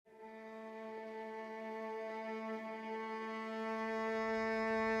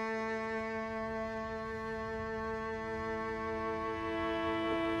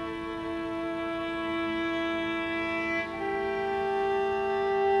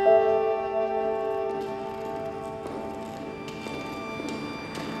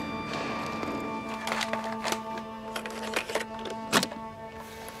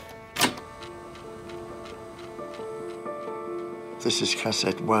This is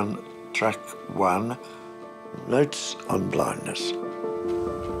cassette 1, track 1, Notes on Blindness.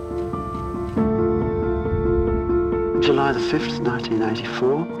 July the 5th,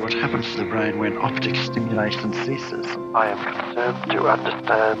 1984. What happens to the brain when optic stimulation ceases? I am concerned to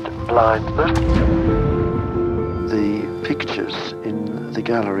understand blindness. The pictures in the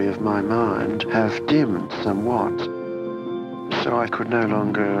gallery of my mind have dimmed somewhat, so I could no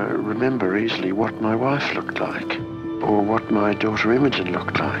longer remember easily what my wife looked like or what my daughter Imogen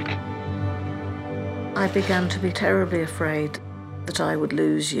looked like. I began to be terribly afraid that I would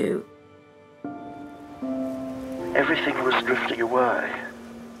lose you. Everything was drifting away.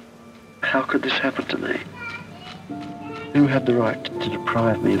 How could this happen to me? Who had the right to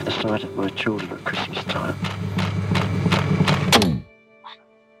deprive me of the sight of my children at Christmas time?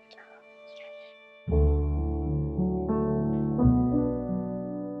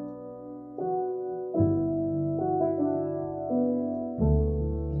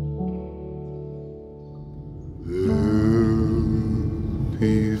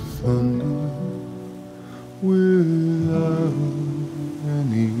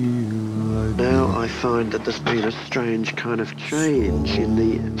 Now I find that there's been a strange kind of change in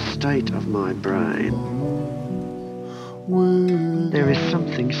the state of my brain. There is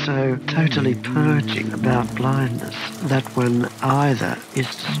something so totally purging about blindness that one either is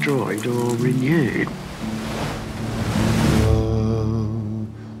destroyed or renewed.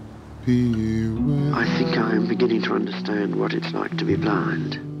 I think I am beginning to understand what it's like to be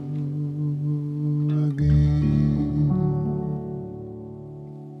blind.